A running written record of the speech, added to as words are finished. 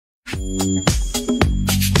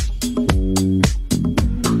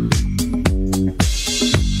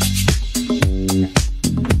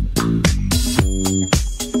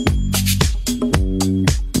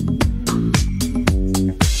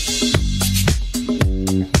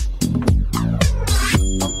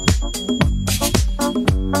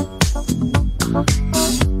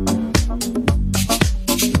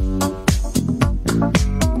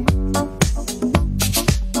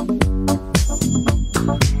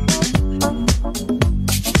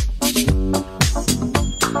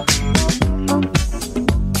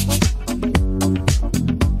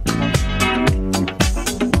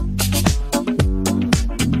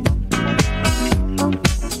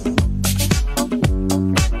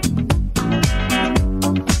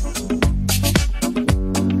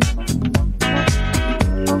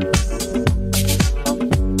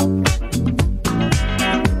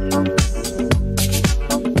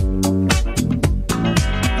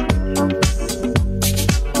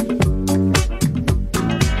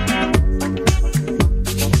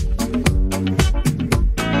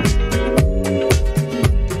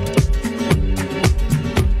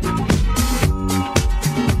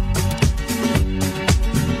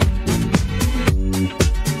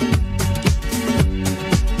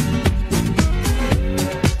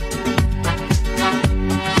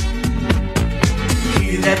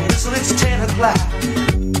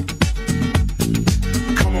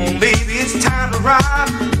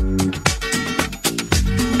around.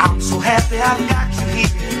 I'm so happy I've got you here.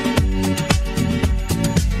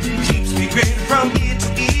 Keeps me grinning from ear to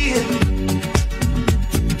ear.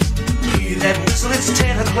 Hear that whistle, it's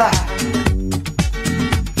 10 o'clock.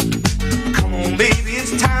 Come on, baby,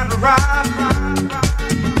 it's time to ride.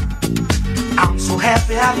 I'm so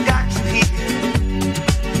happy I've got you here.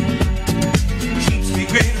 Keeps me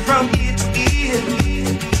grinning from ear to ear.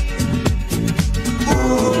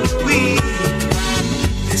 Ooh, wee,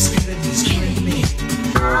 this feeling is killing me.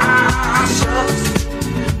 Ah, shucks,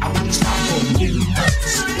 I won't stop for you.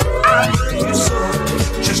 I love you so,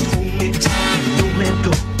 just hold me tight, don't let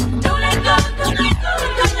go. Don't let go, don't let go,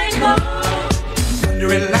 don't let go.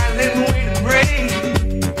 Thundering, lightning, wind and rain.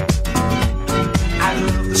 I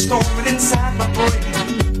love the storming inside my brain.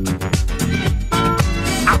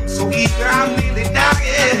 I'm so eager, I'm nearly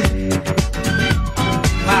dying.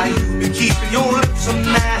 Why you been keeping your lips on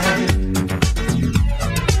mine?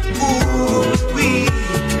 Ooh, wee,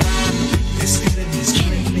 this feeling is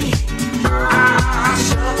killing me. Ah,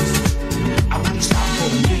 shucks, I won't stop for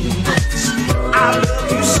minutes. I love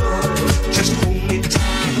you so, just hold me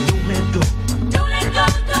tight and don't let go. Don't let go,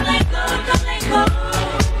 don't let go, don't let go.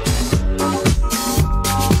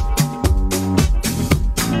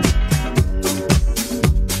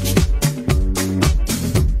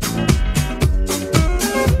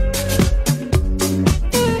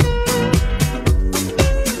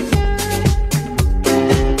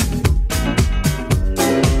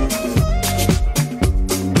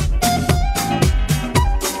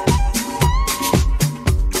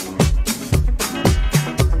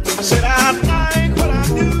 I said I like what I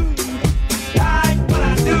do,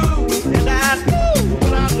 and I do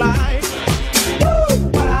what I like,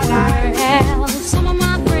 what I like. Well, some of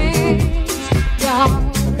my friends, y'all,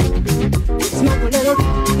 smoke a little.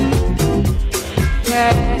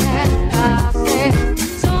 Yeah, I said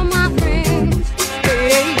some of my friends,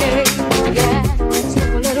 yeah,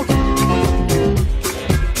 smoke a little.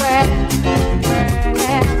 Well,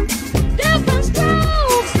 different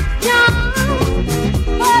strokes, y'all,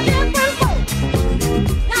 for different folks.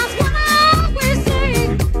 That's what I always say.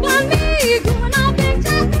 For me, going on big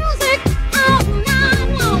time music all night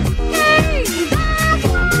long. Hey, that's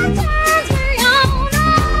what turns me on.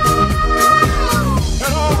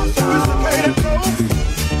 And all sophisticated folks,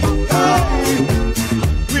 hey,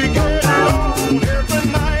 we get on every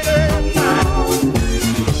night and night.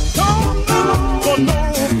 Don't look for no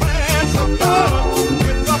fancy color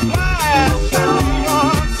with the flash and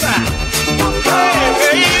neon sign.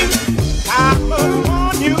 Hey, I must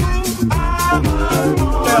warn you,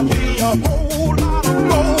 there'll be a whole lot of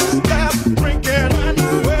folks that's drinking and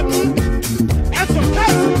sweating, and some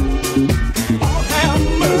dancing. All have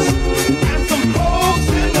mercy, and some folks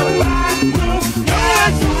in the back room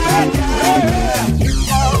dancing.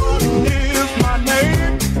 John is my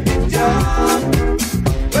name. John.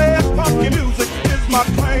 Playing funky music is my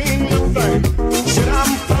claim to fame. Said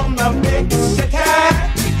I'm from the big city.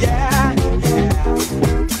 Yeah, yeah.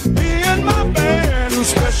 Me and my band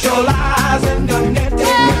specialize in the nitty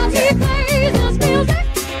Well, he gritty. plays this music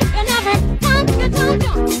in every funky tongue,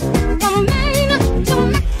 from Maine to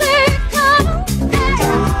Mexico.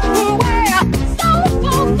 Where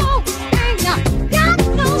soulful folks ain't got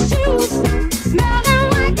no shoes, smelling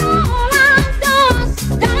like all outdoors.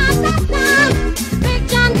 Da-da-da-da. Big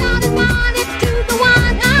John got his money to the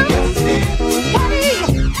White House. Hey,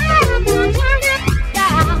 everyone turn it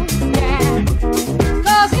down, yeah.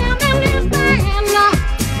 'Cause him and his band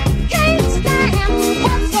can't stand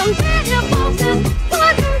what some pretty folks is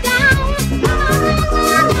putting down.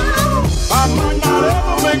 I might not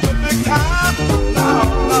ever make a big time, no,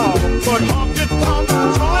 but honky tonk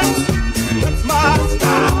joints, that's my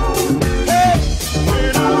style. Hey,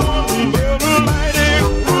 when I want to build a mighty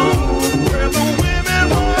room where the women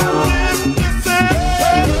will listen.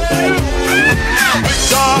 Hey,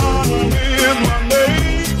 John is my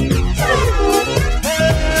name,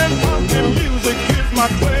 and funky music is my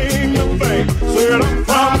claim to fame. Said I'm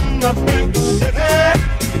from the big city.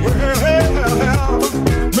 Well,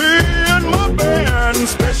 me and my band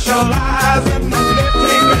specialize in the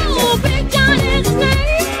nitty-gritty. Oh, Big John is his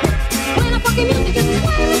name. When the funky music is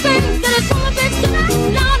playing, baby, that is from a big city.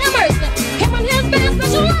 Lord have mercy. Him and his band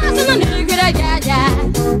specialize in the nitty-gritty, yeah, yeah.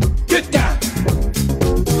 Get down.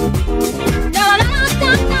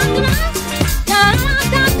 Da-da-da-da-da-da-da.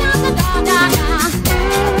 Da-da-da-da-da-da-da-da.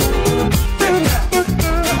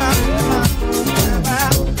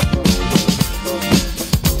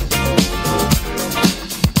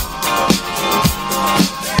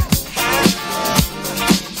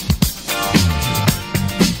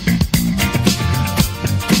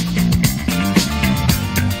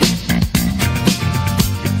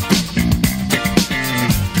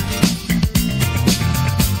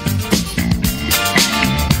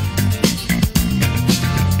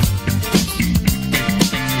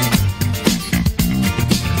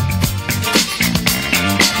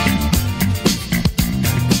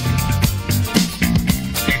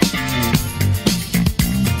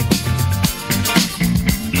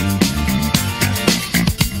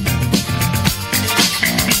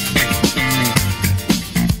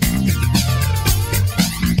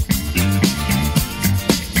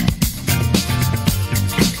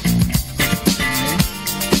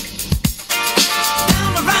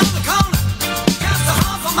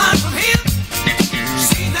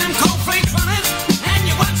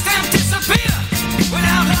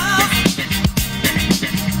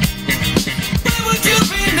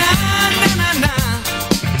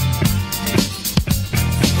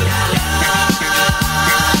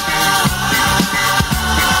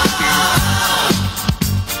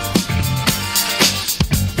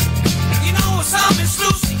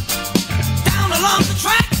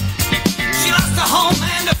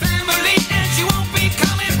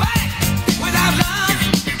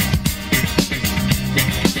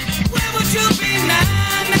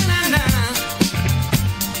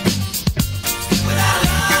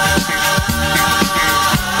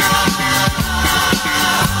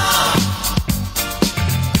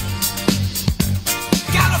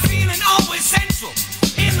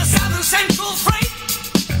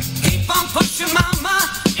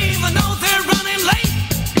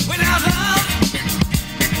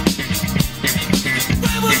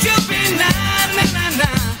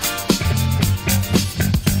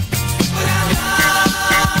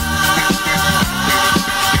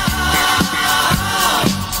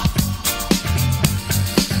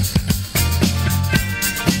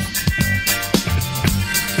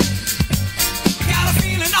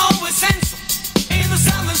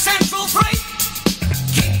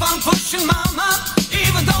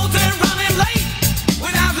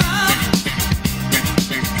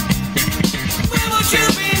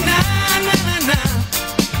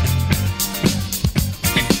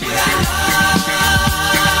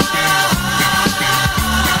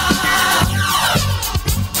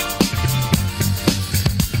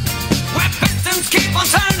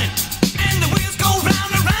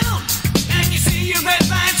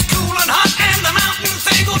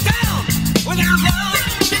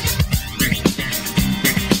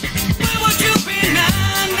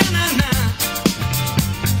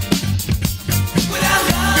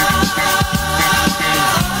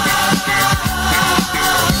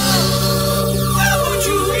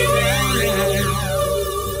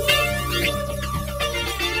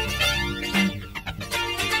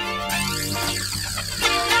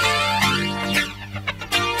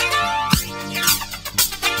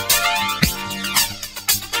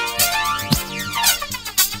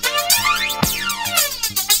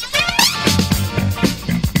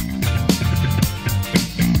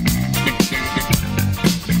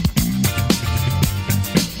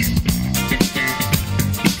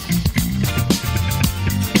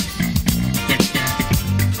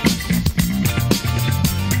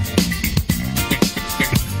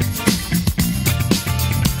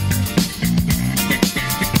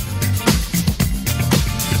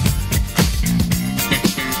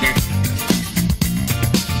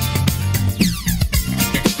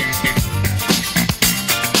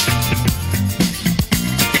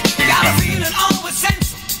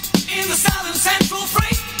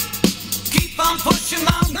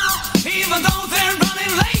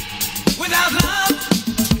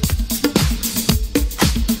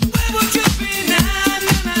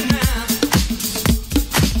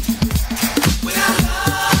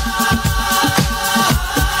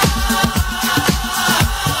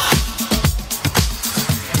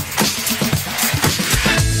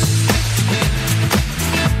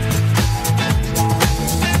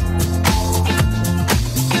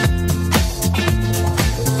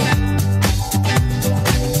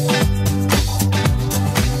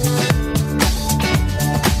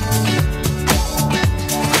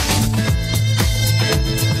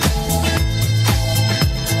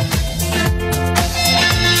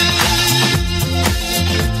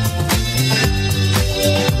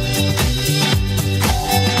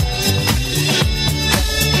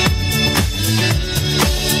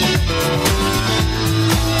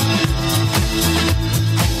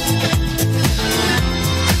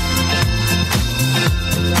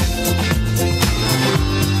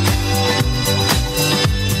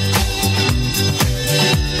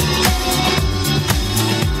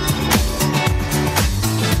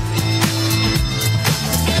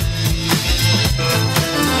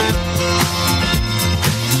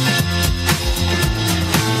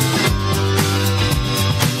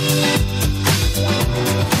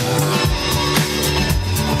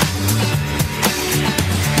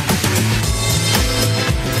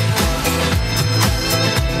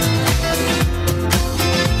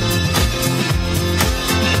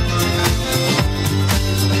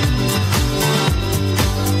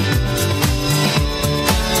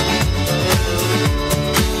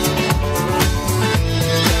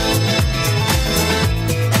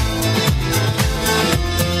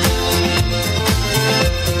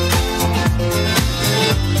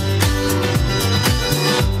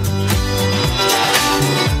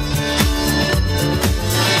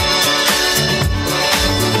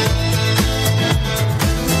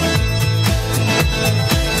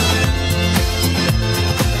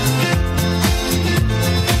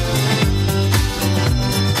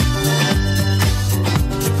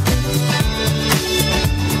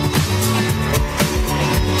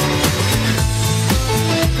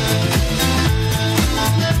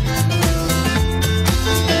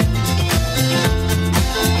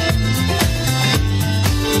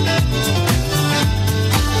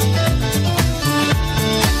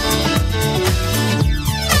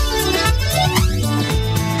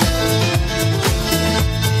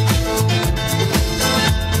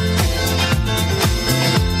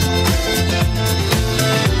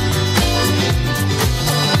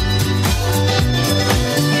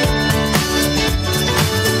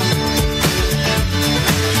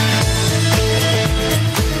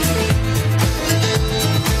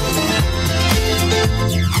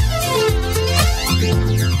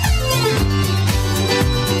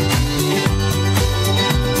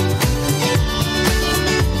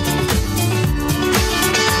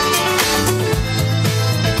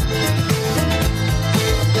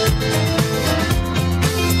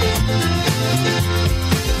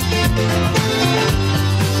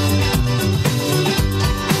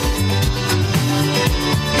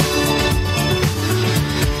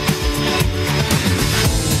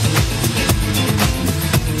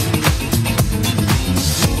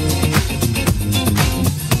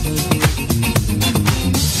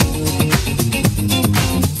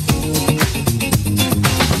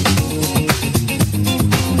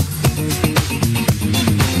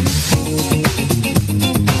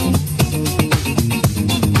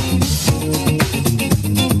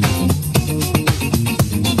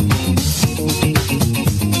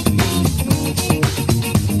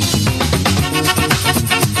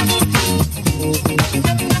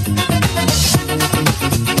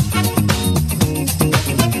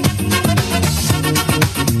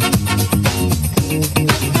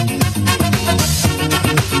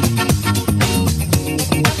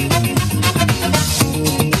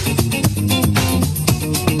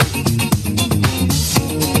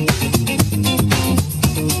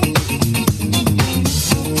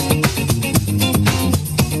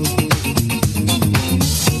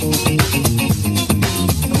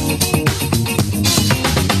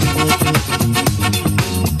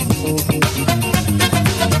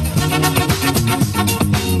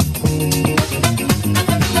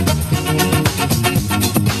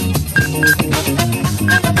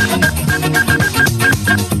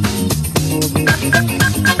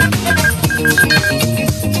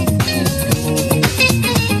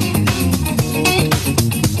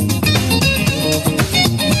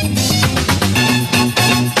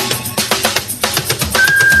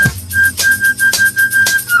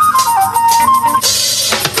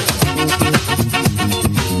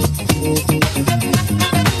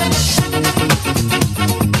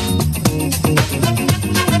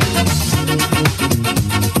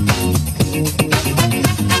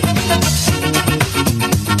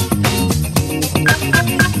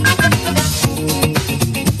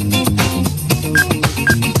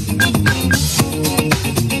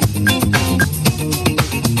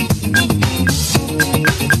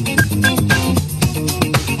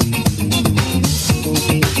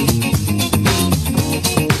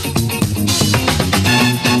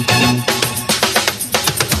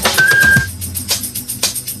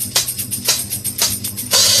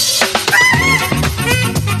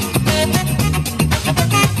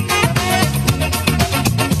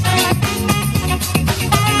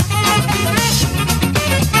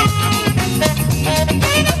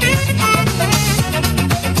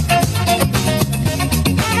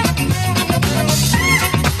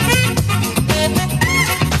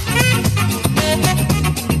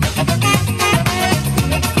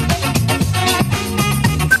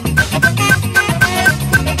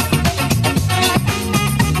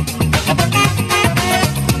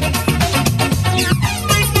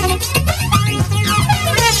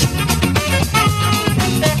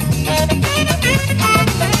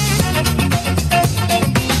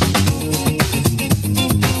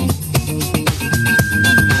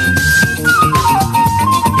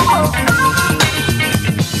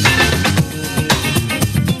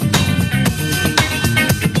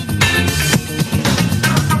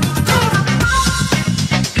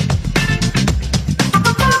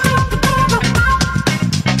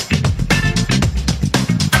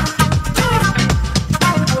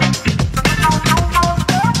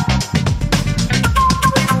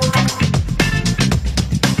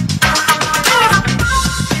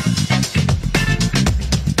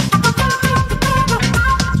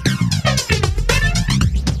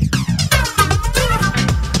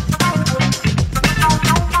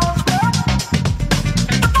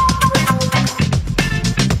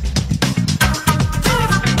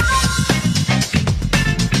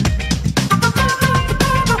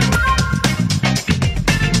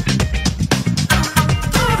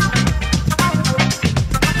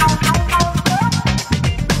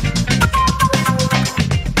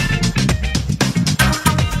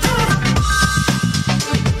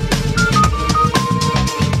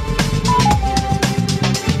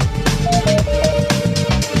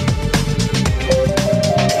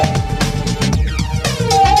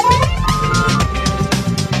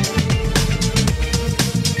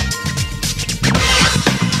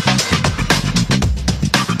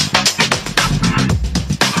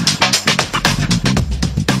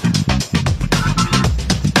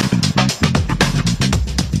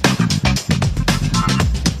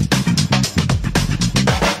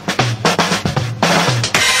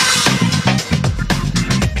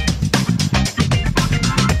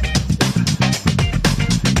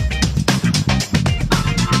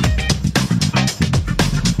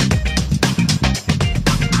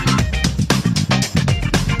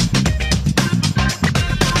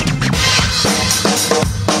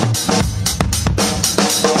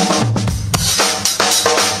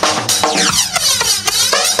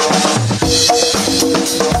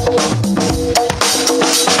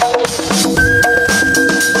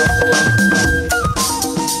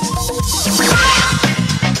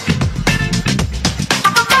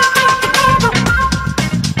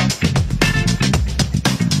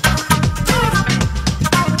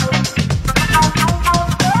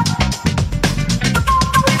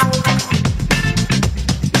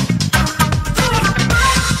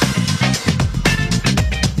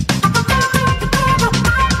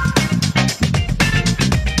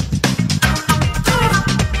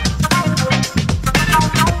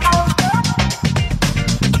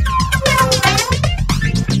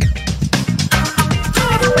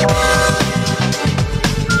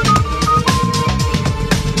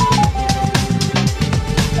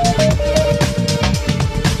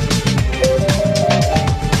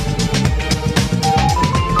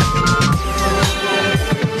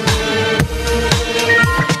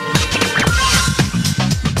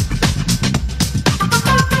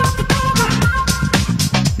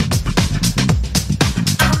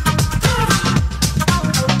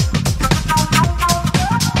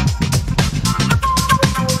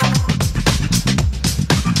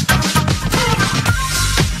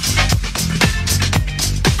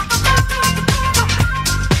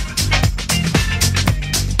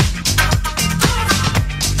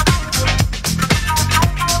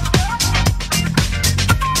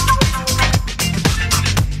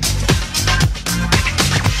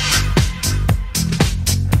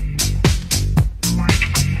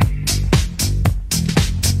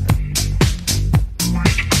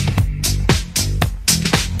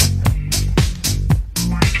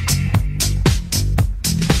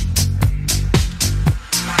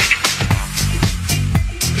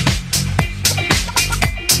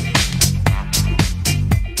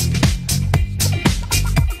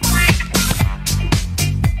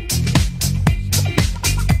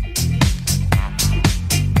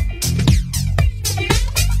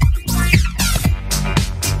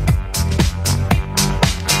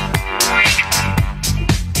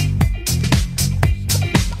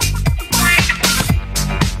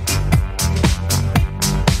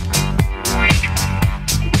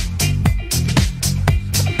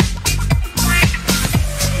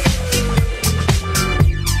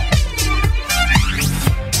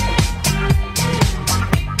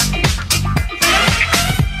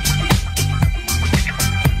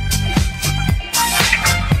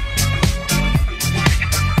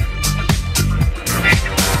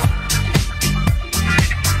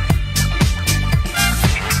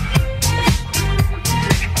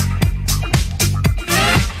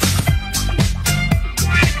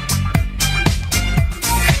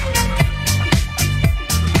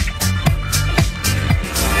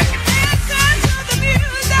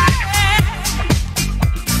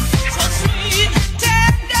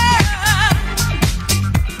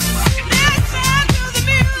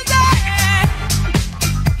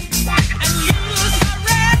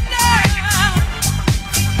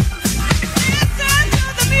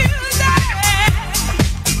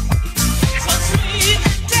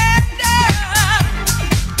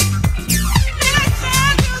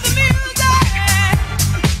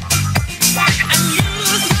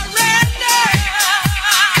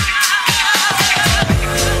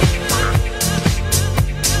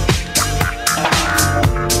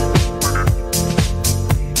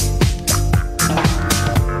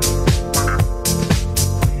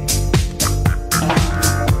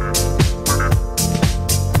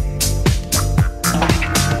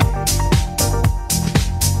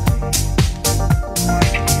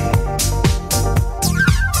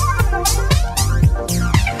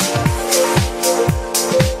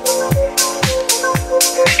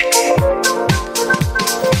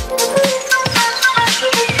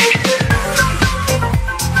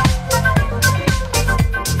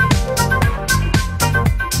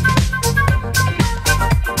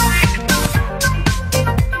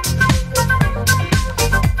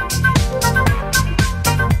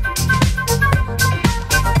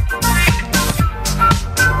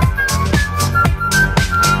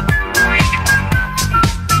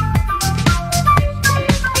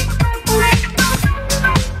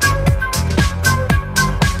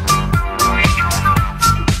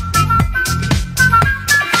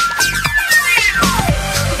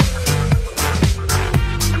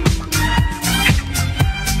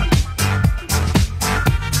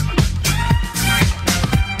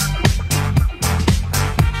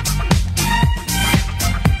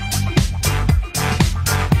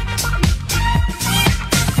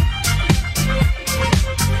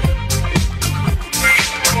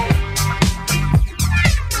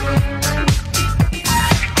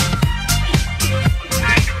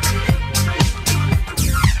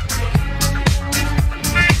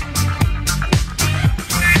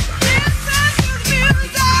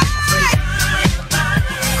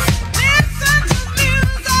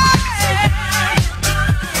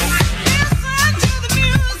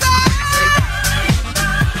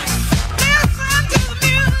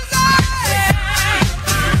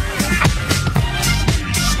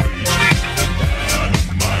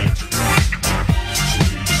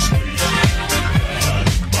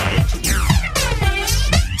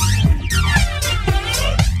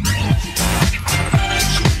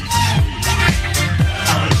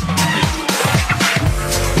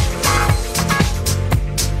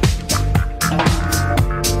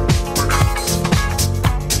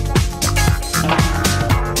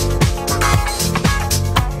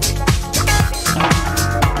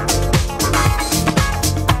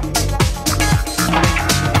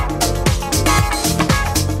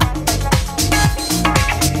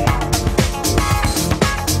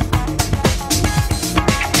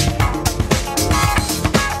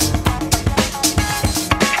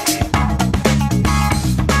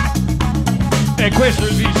 questo è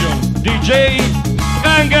il Vision. DJ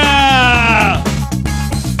Spranga!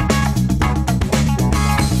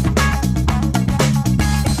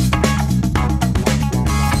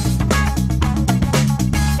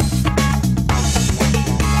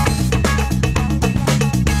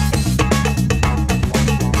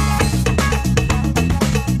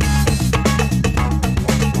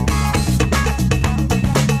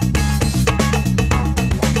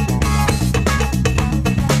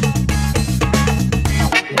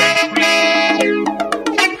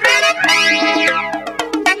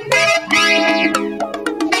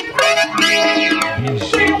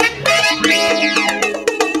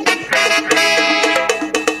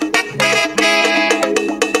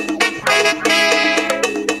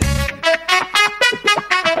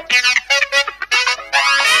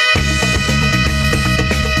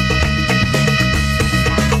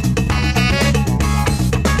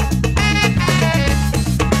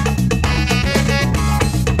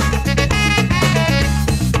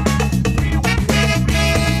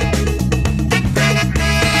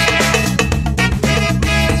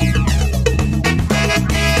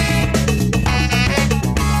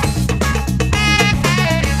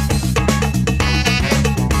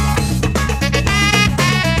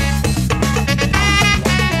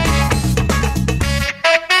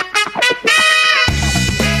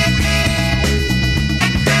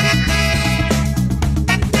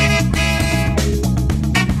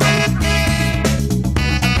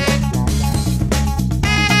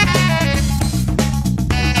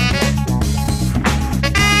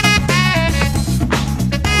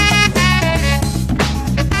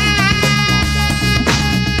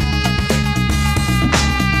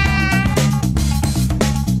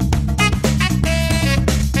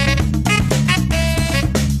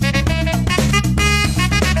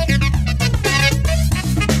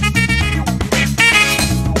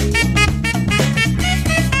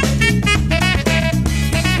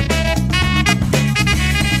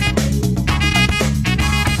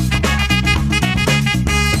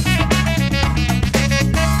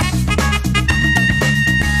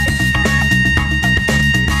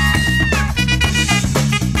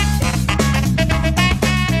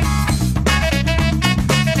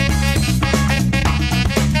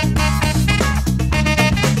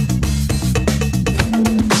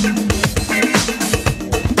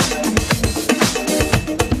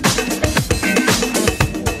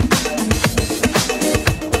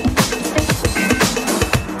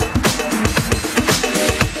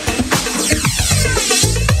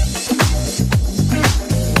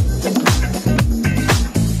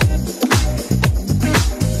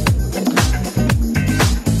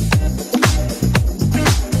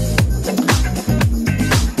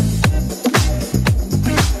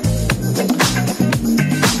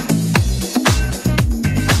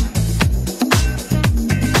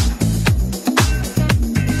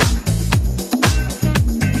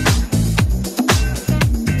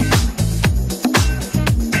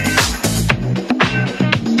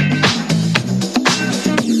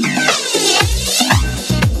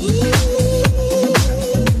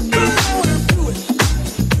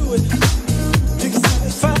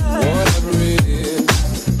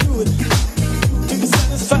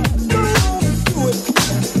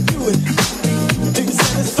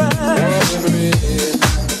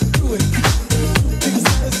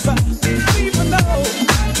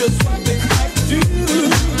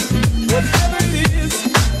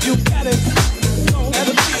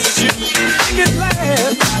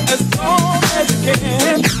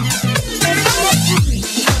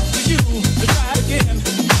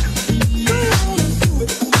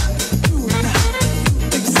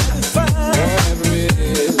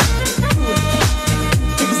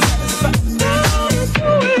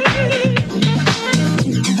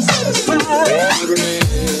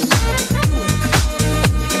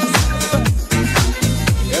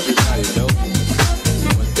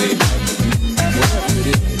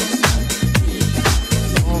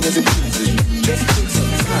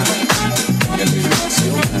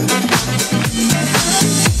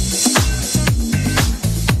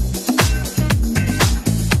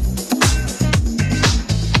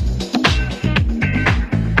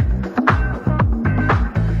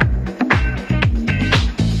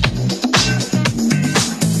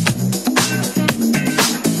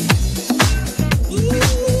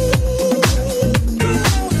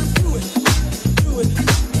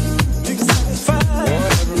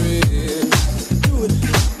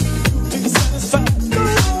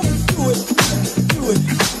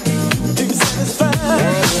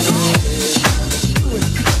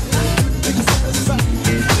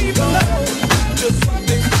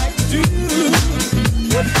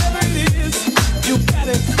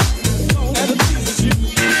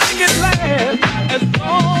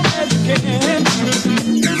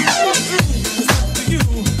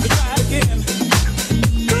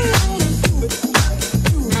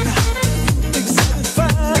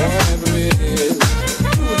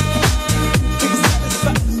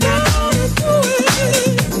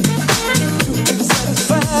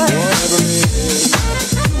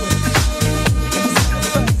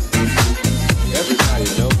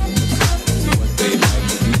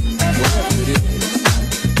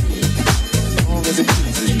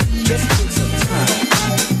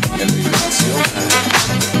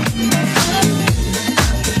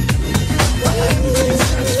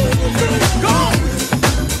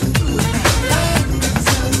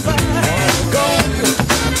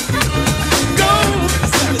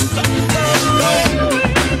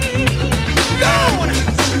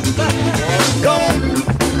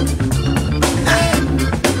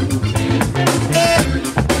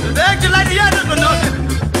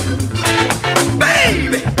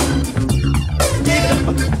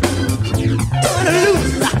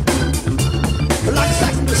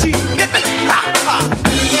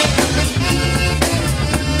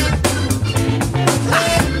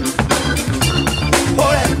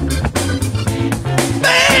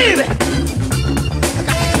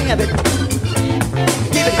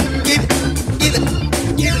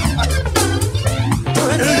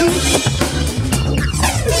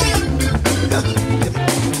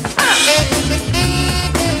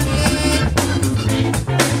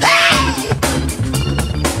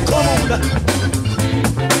 Baby!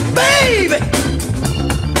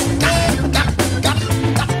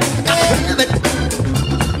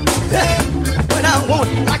 When I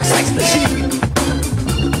want like sex machine.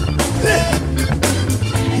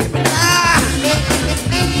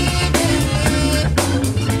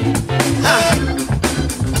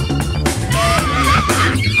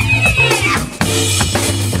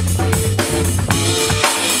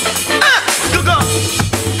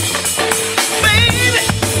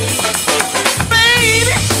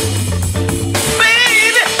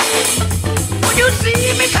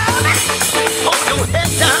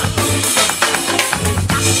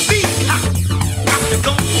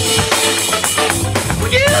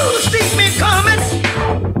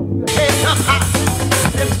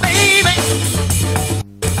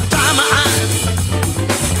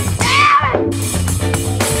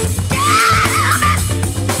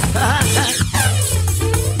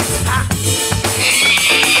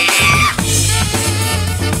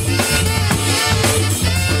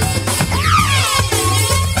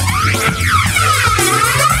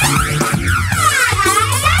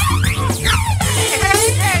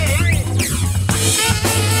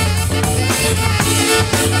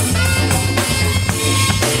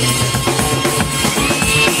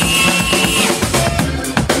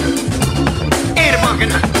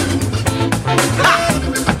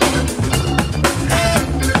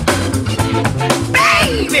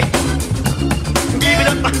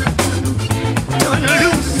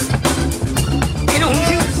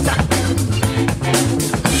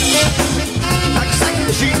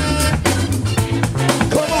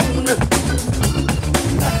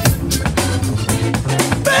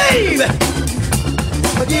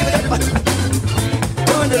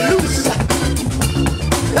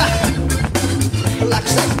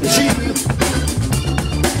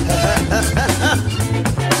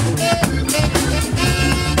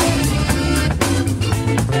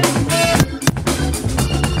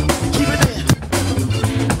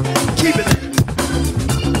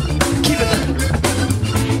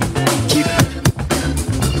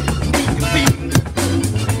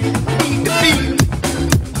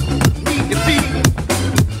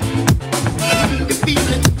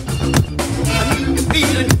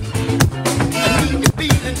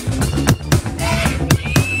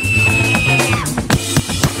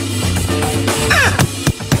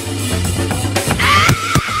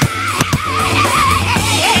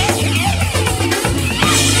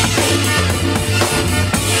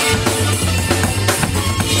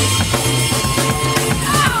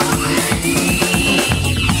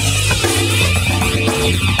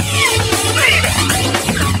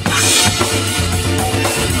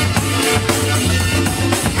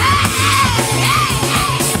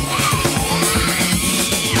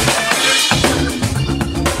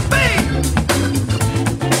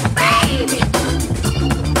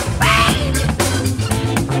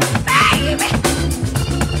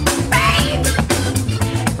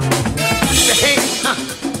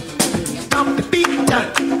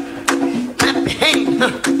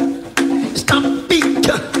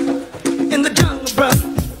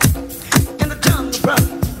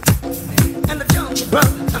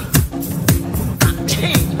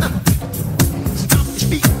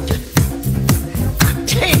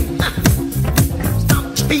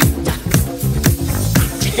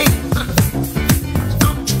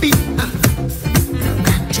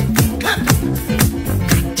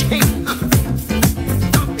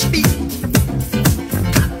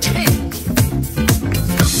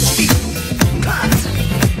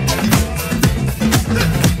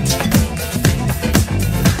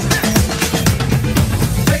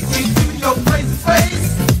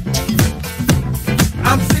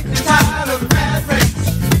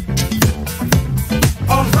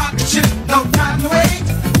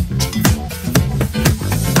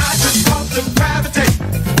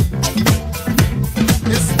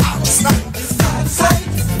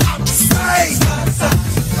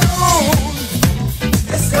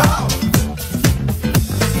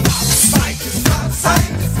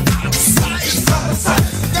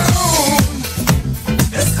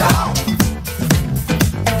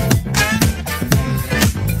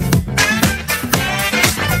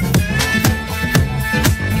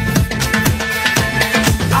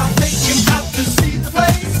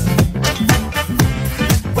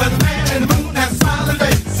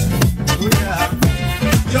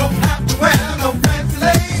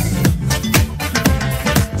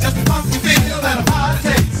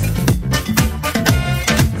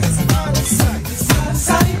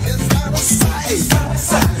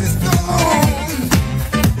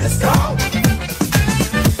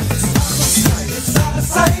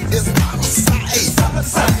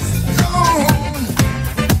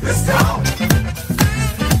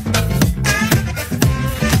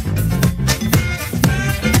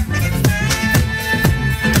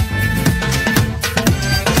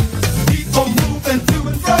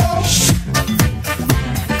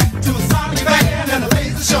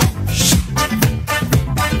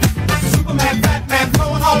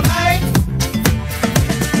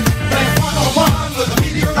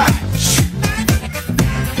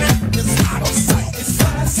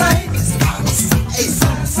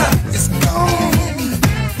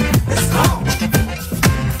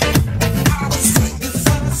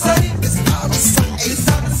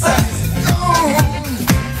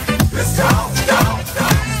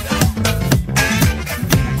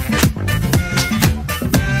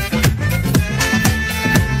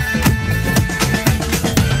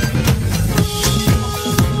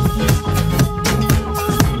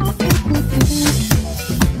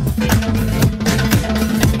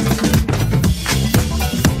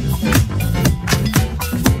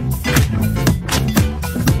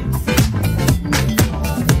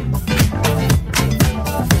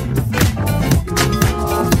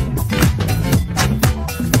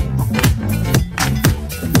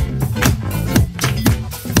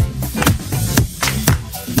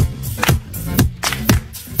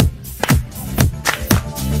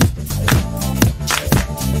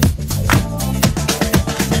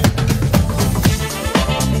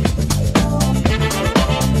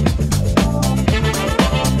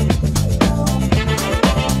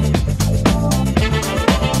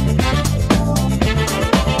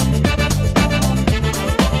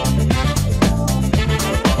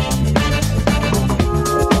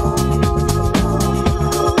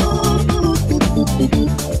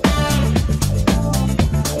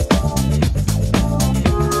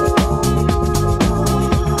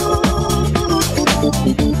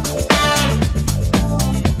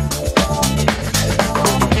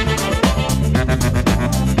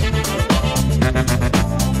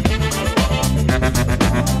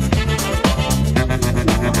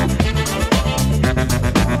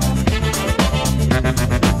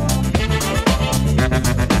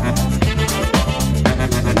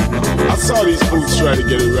 saw these fools try to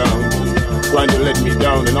get around, trying to let me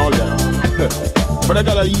down and all that. But I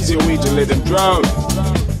got an easier way to let them drown.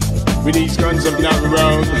 With these guns I'm not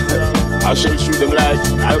around, I shall shoot them like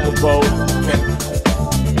alcohol.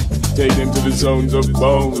 Take them to the zones of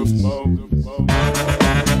bone.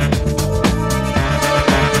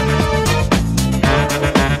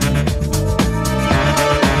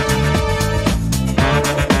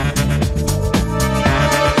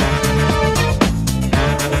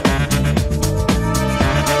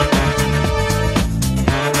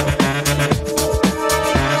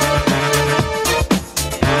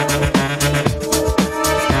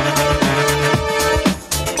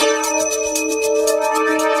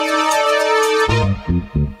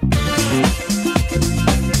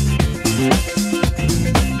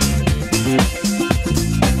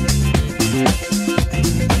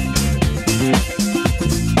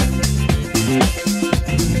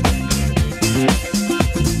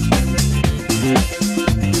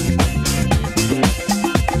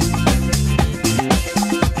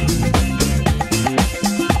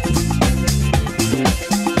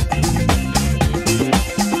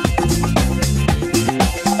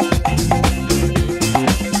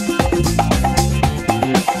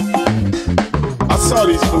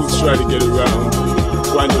 Try to get around,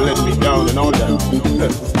 trying to let me down and all that.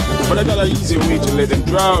 But I got an easy way to let them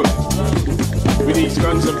drown. With these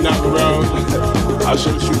guns I'm not around, I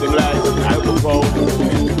shall shoot them like alcohol.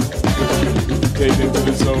 Take them to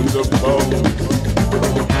the zones of bone.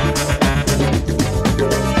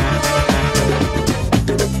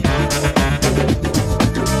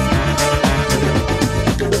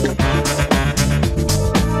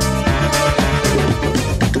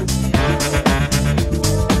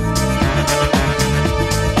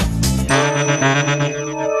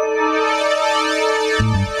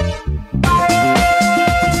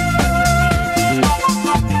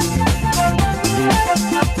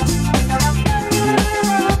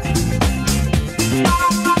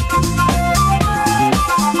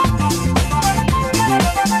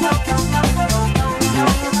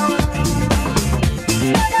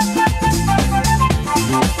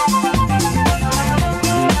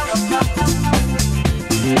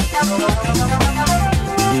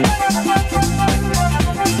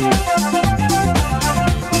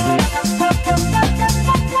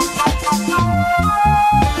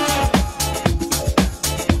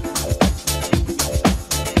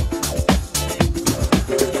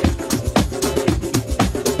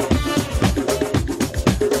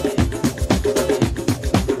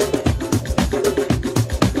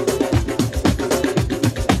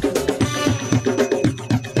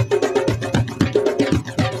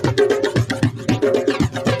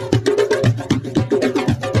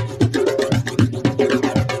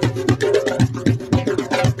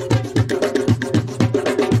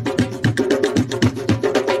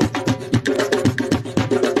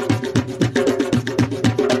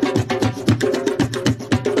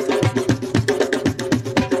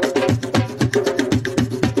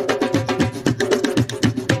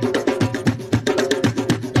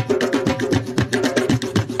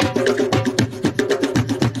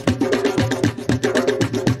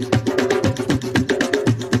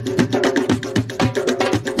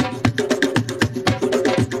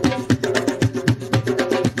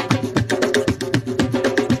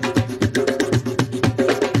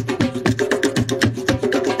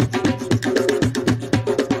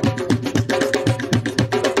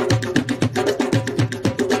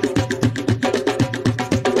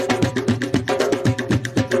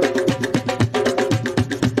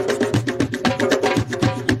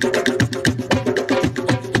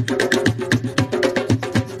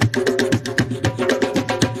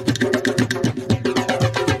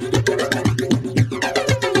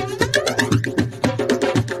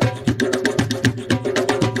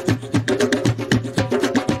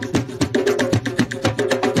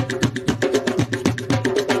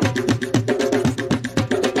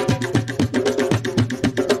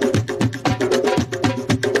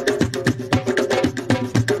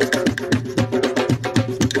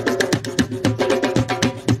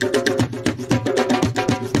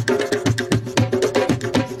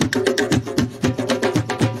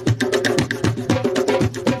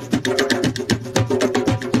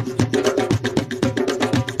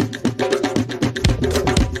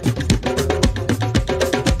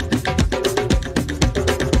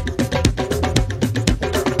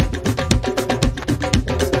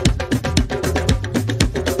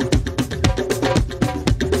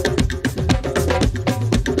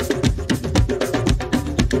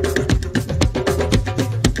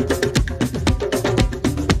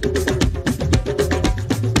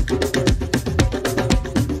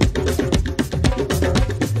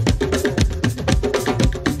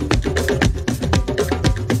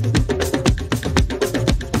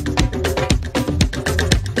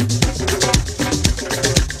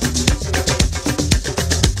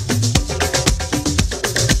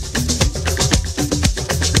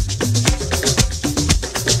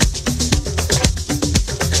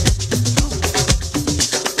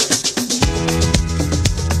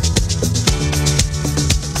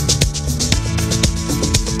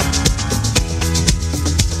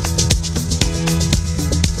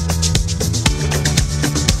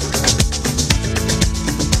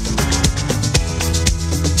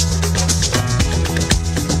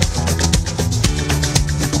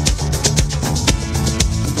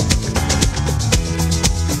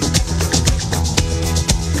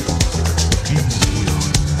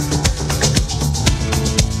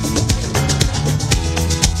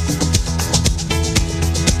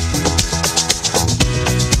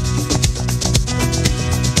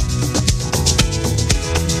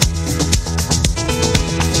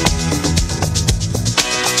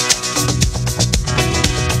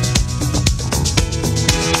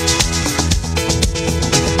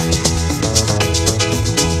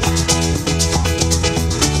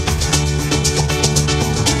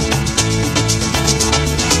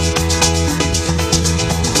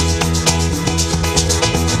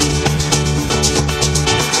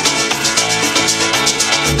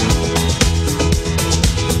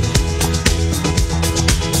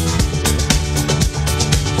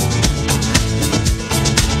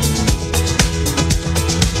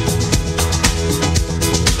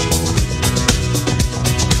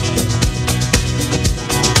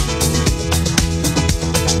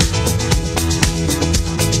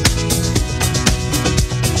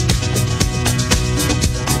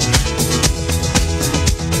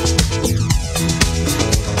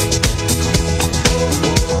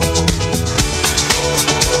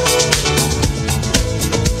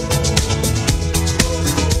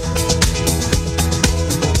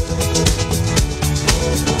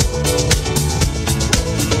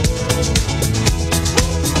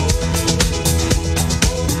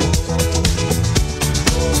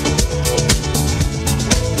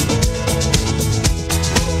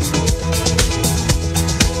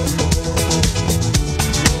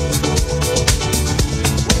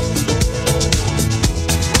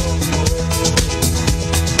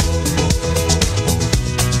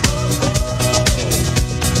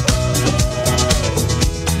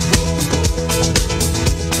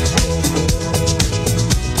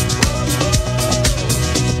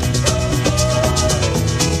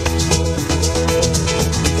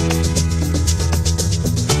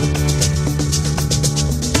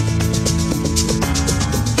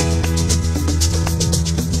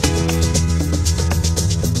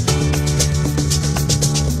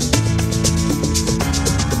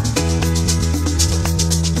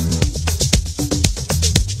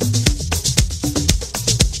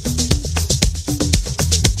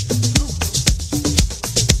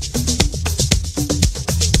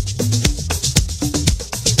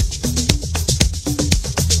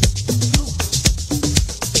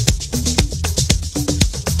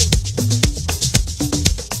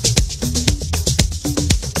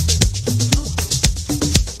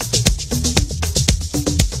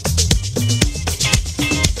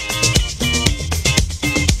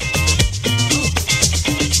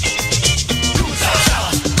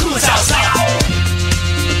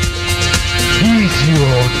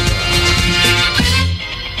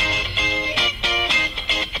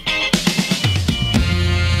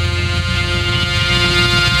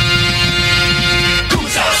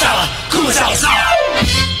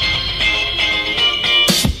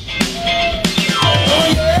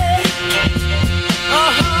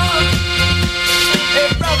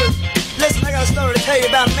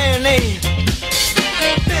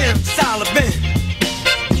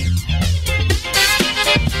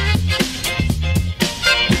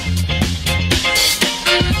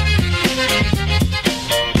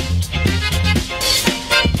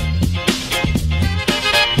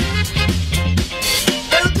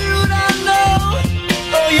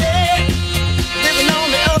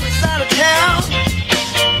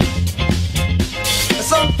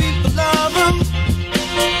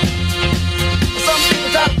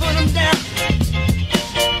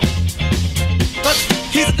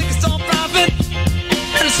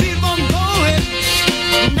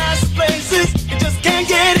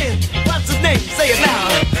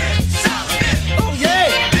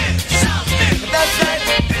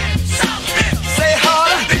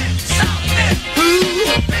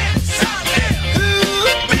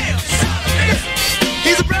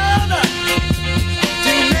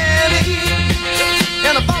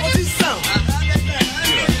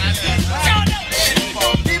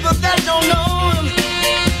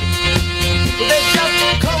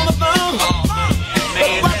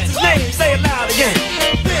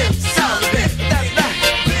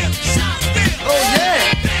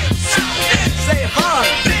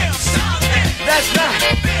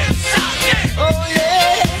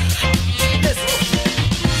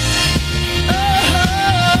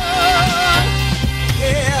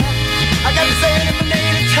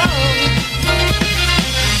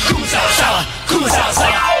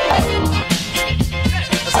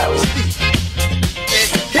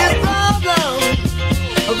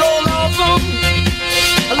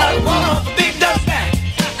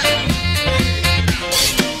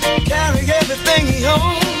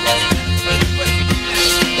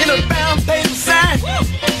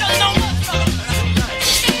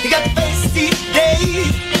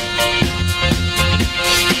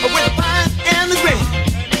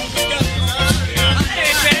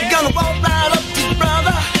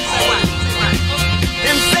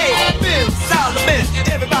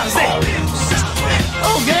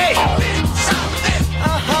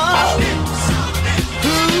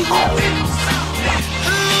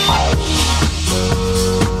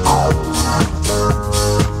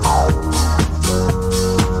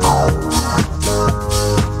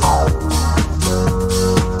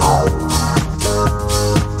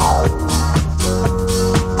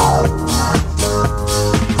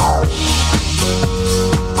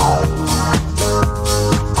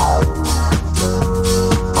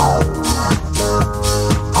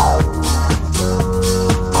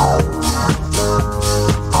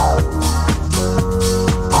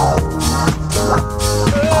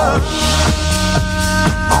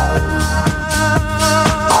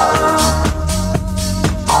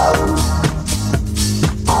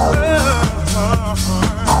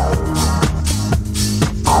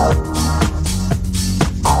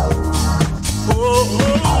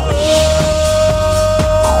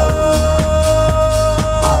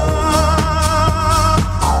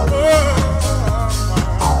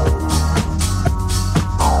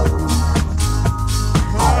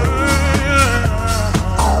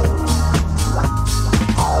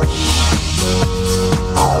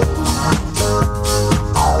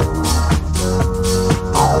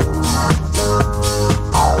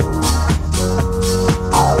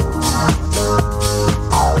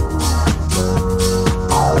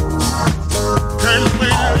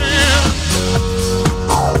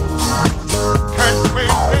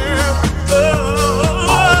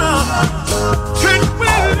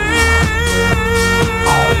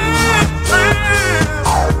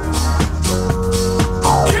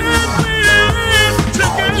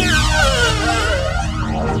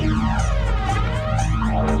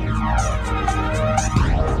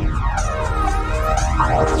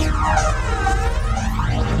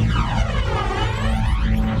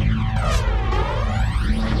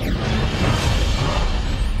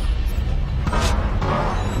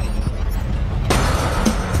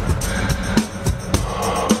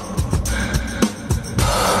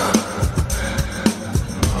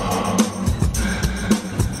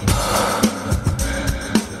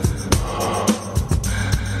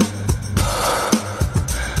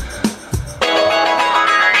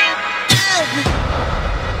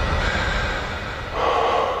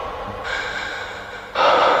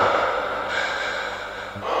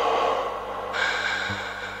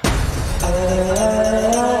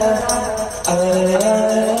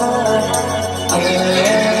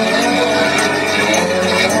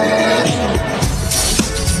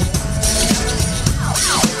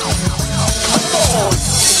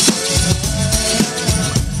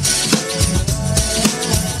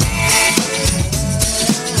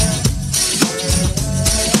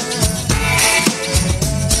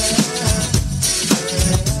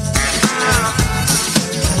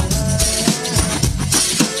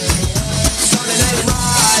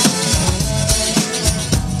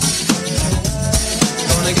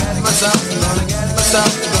 myself, I'm gonna get myself,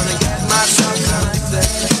 I'm gonna get myself connected.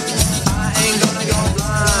 I ain't gonna go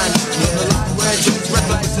blind, you're the light which is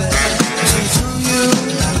reflected. I see through you,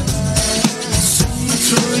 I see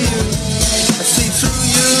through you, I see through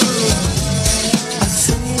you, I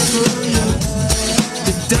see through you.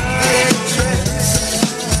 The dirty tricks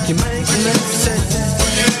you make me sick.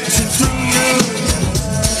 I see through you,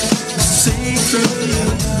 I see through you.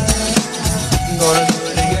 I'm gonna do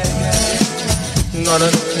it again, I'm gonna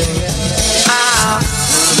do it again.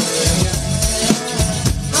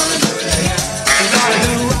 I'm gonna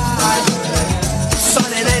do right,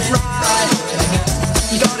 son, it ain't right.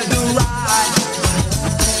 I'm gonna do right.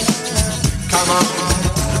 Come on,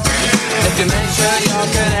 if you make sure you're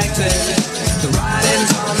connected, the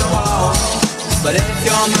writing's on the wall. But if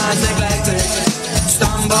your mind's neglected,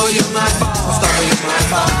 stumble you might fall, stumble you might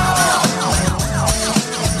fall,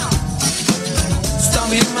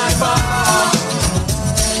 stumble you might fall.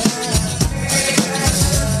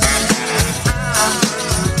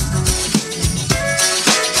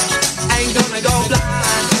 Ain't gonna go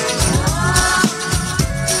blind.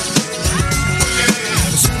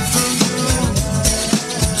 See through you,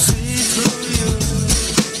 see through you,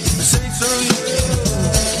 see through you,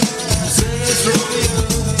 see through you.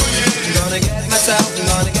 I'm gonna get myself, I'm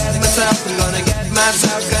gonna get myself, I'm gonna get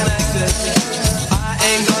myself connected. I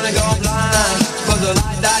ain't gonna go blind, for the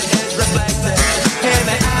light that is reflected. Hear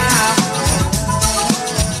me out.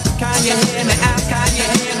 Can you hear me out? Can you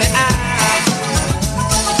hear me out?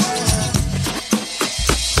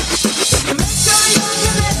 You make sure you're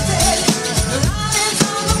connected, the writing's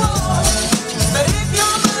on the wall. But if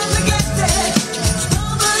your mind's neglected,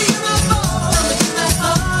 stumble you might fall, stumble you might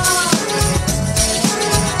fall,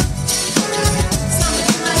 stumble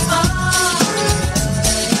you might fall.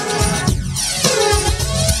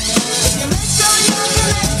 You make sure you're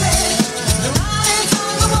connected, the writing's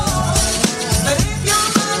on the wall. But if your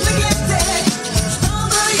mind's neglected,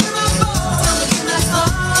 stumble you might fall, stumble you might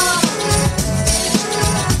fall,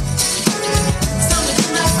 stumble you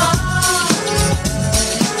might fall.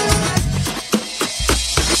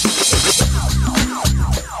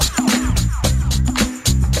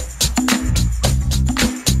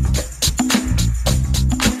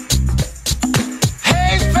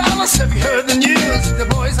 Hey fellas, have you heard the news? The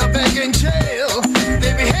boys are back in jail.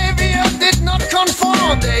 Their behavior did not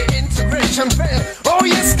conform, their integration failed. Oh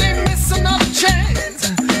yes, they miss another chance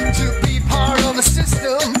to be part of the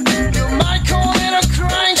system. You might call it a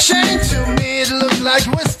crying shame. To me it looked like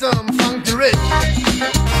wisdom. Funk the rich,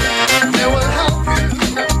 they will help you.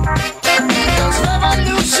 Cause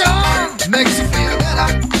revolution makes you feel better.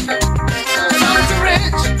 Funk the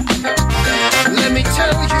rich, let me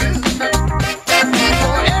tell you,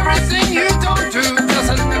 for everything you don't do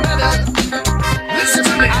doesn't matter. Listen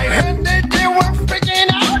to me. I heard that they were freaking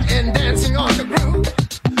out and dancing on the groove,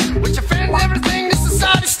 which offends everything this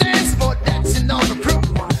society stands for. Dancing on the groove.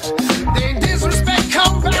 They disrespect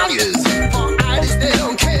core values, for ideas they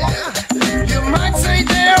don't care. You might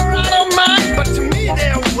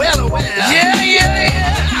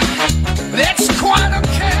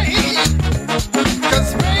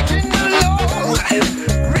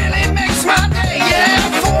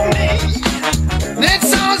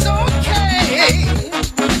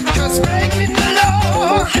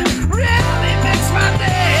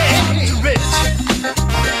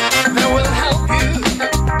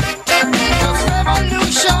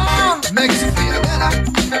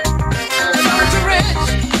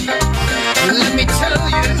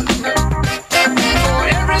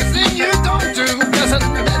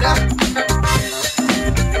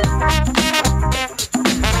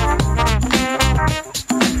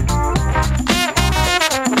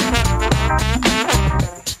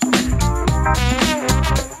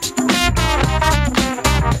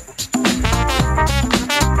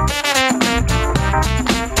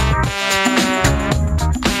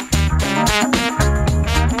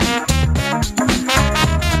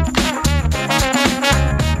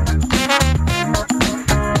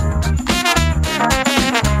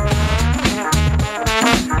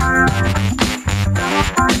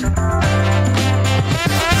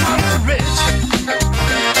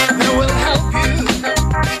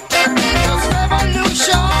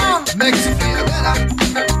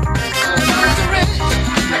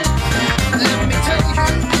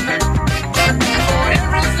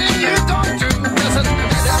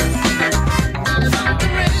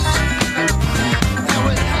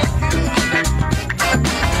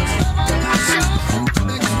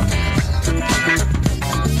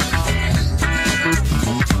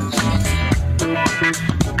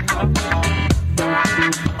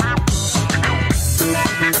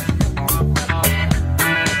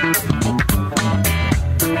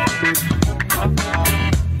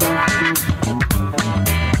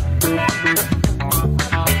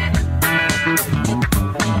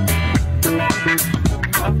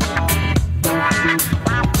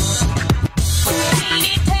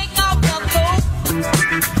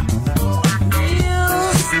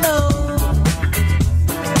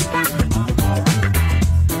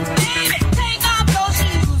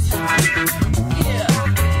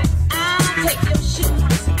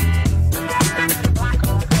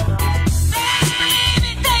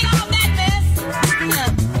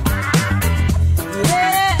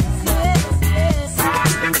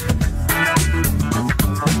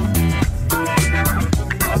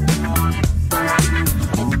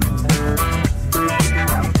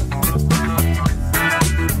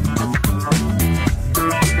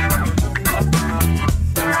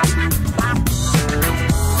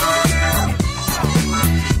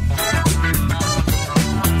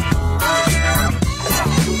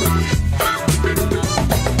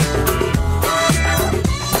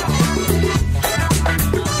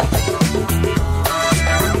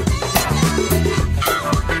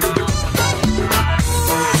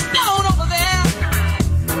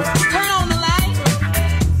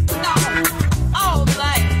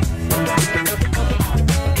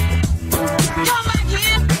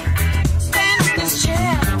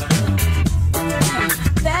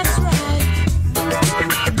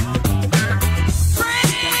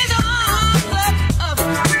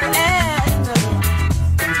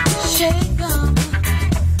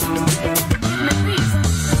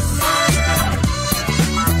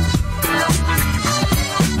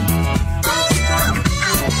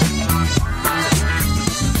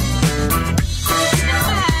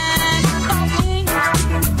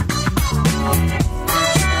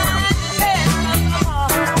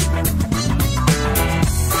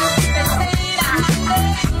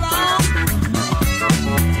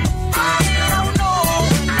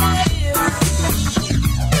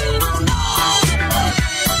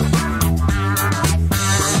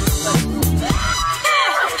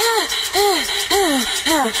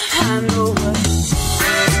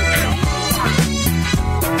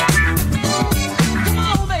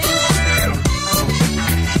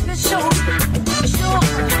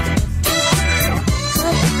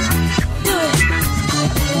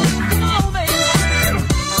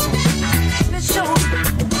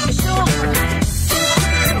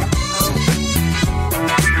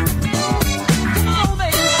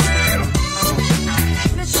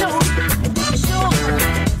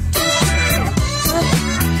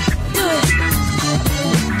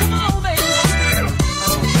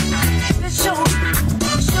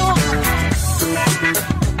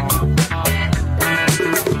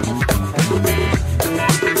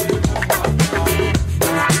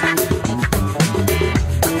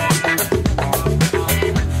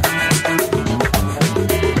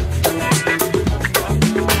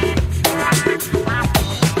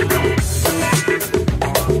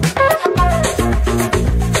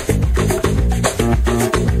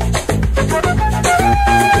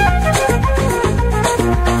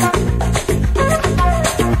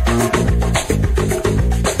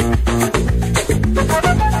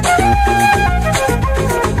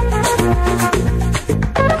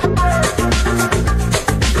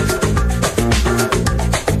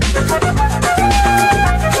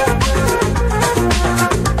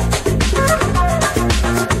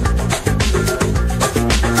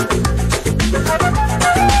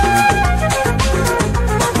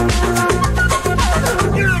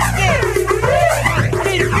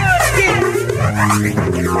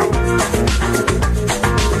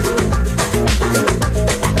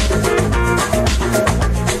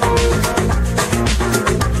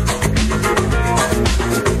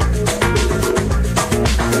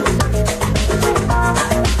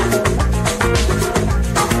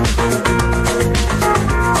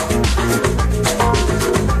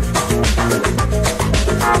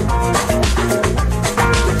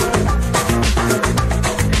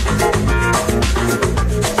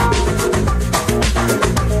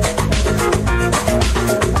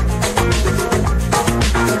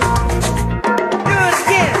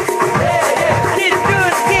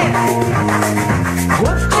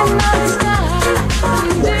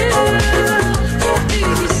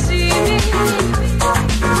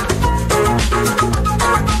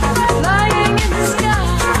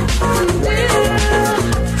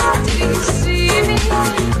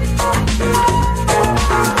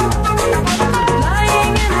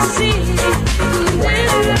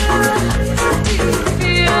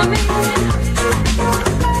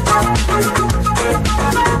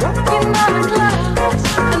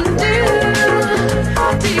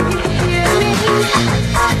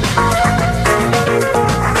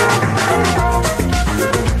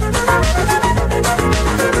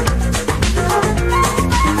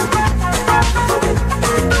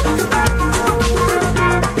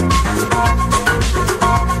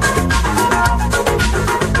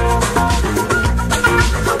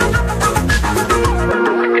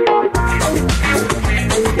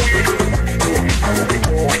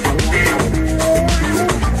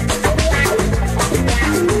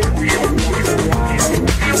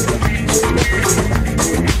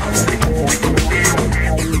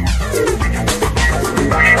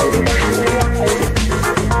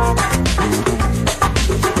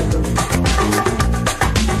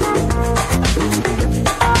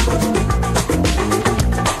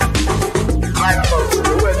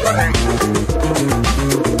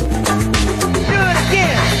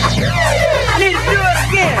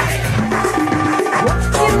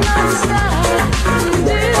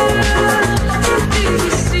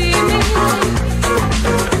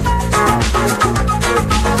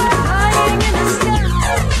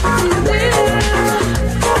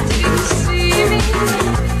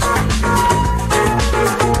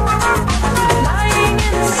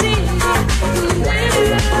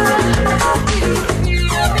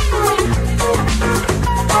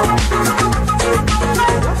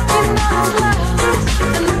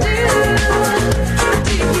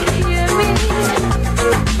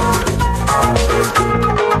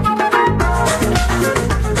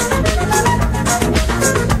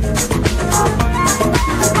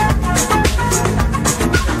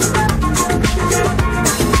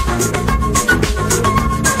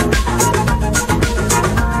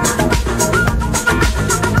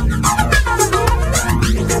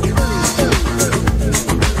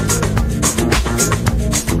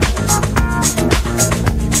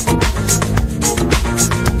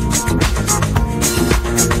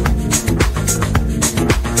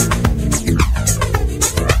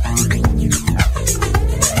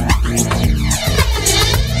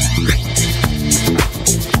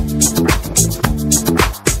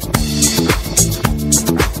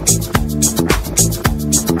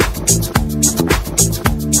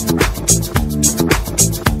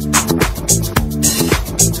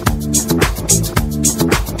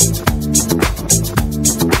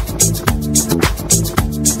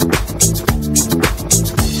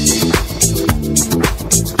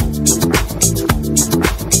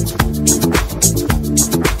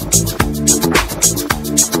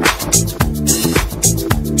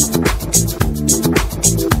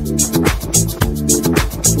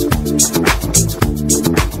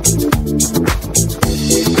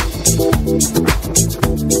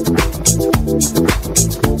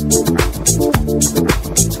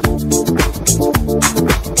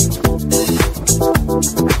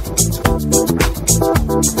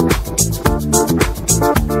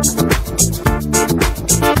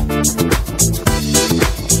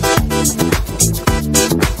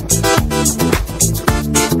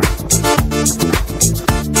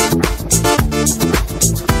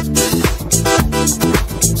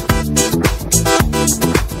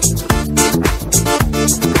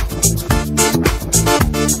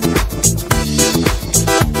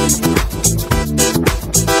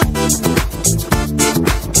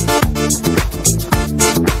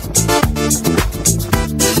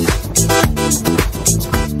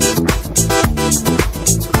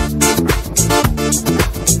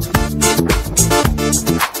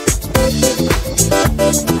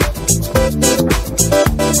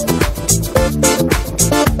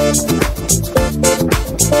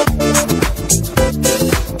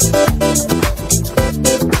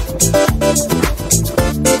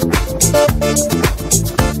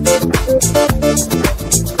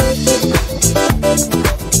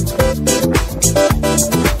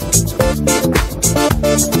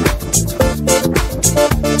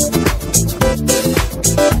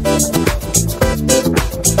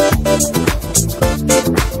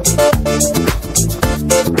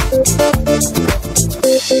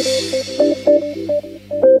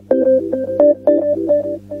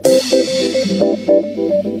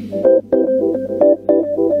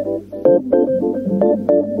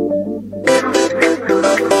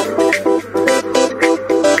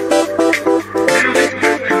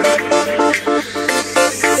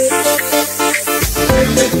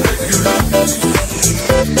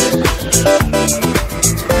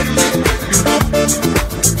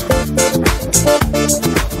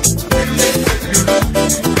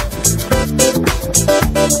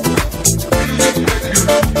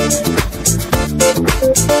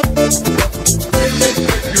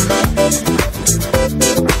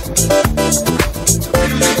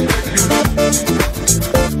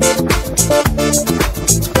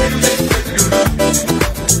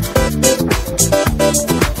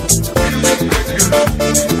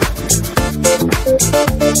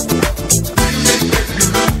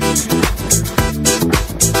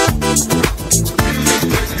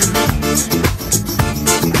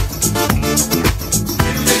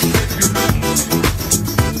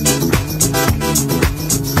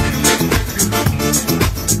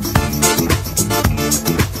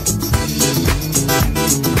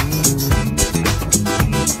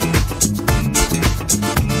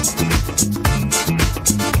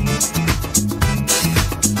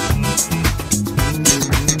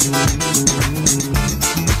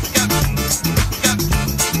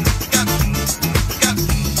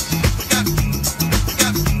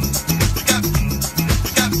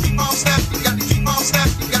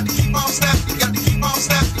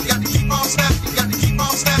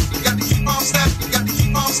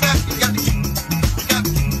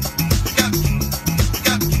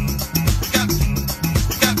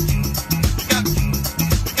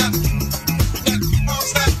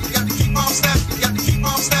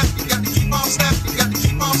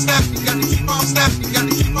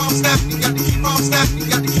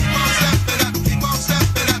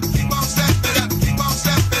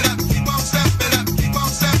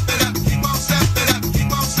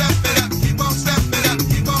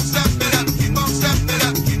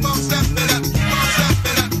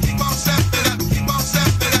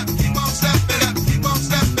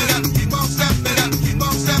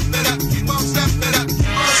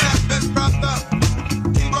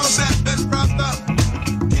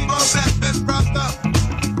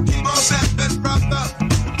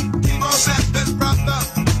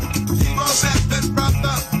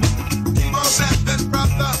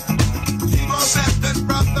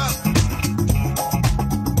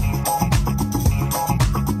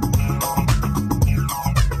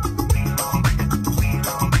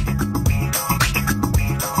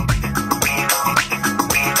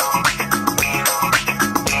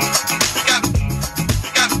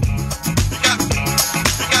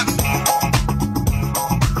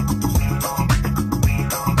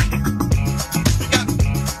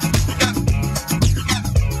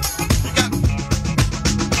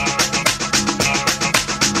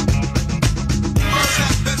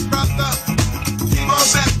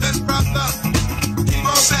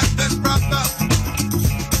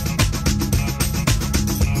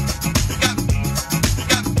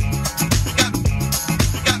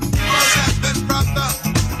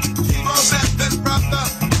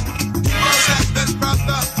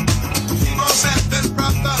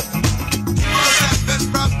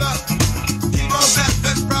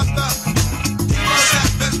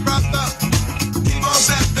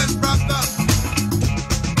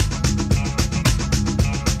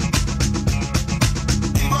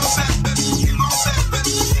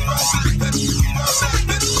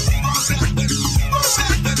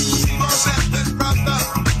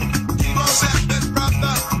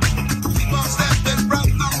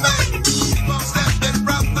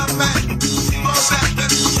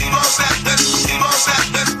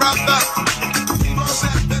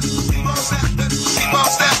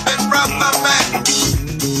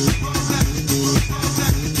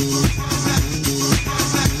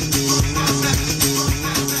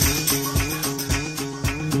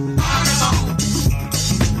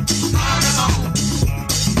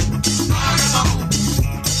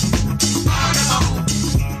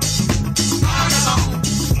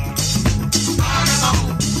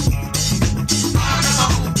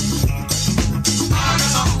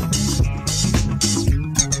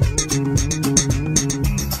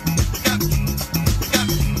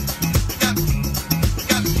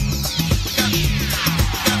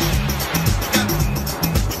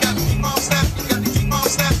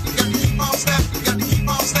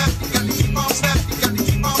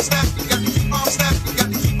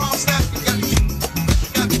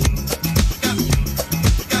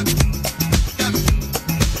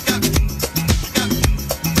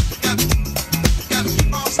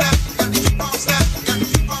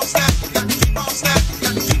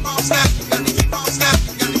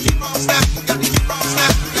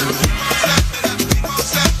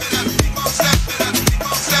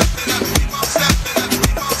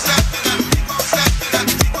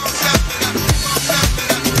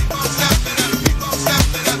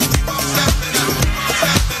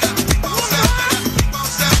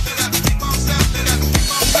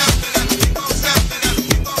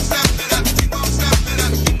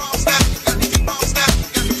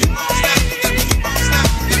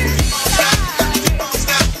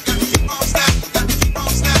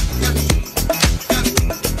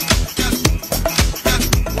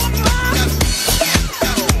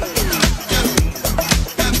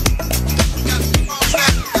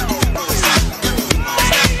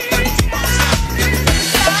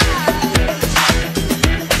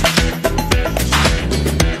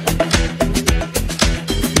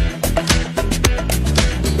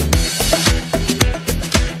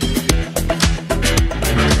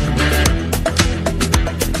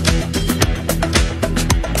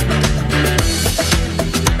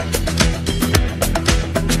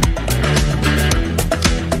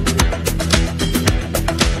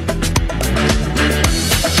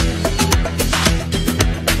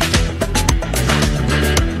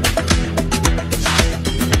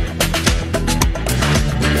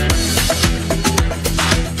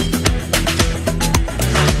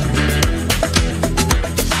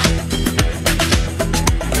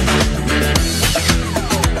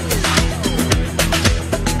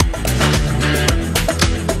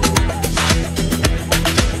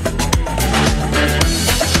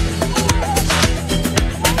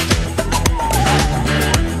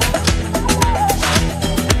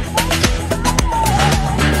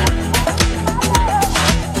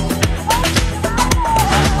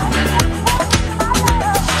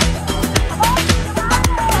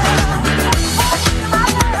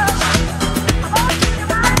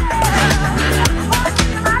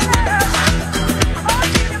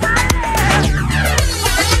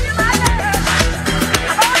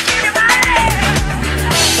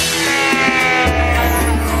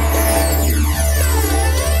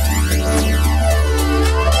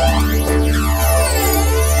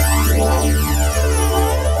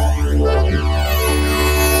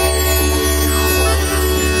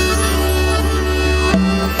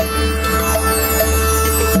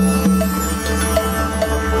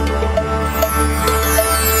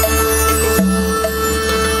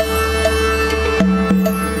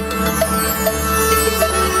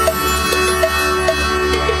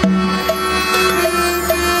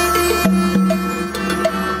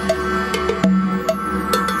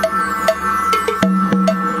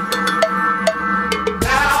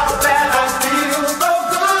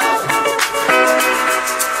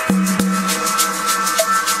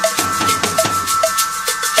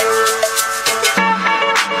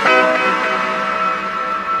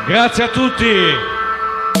Grazie a tutti.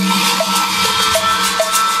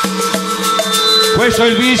 Questo è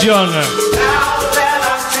il Vision.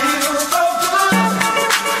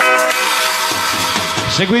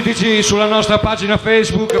 Seguiteci sulla nostra pagina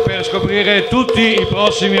Facebook per scoprire tutti i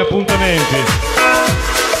prossimi appuntamenti.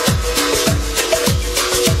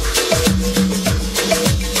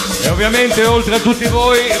 E ovviamente oltre a tutti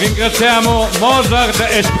voi ringraziamo Mozart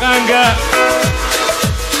e Spranga,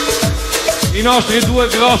 i nostri due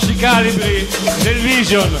grossi calibri del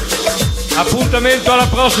Vision. Appuntamento alla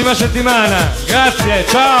prossima settimana. Grazie,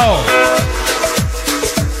 ciao!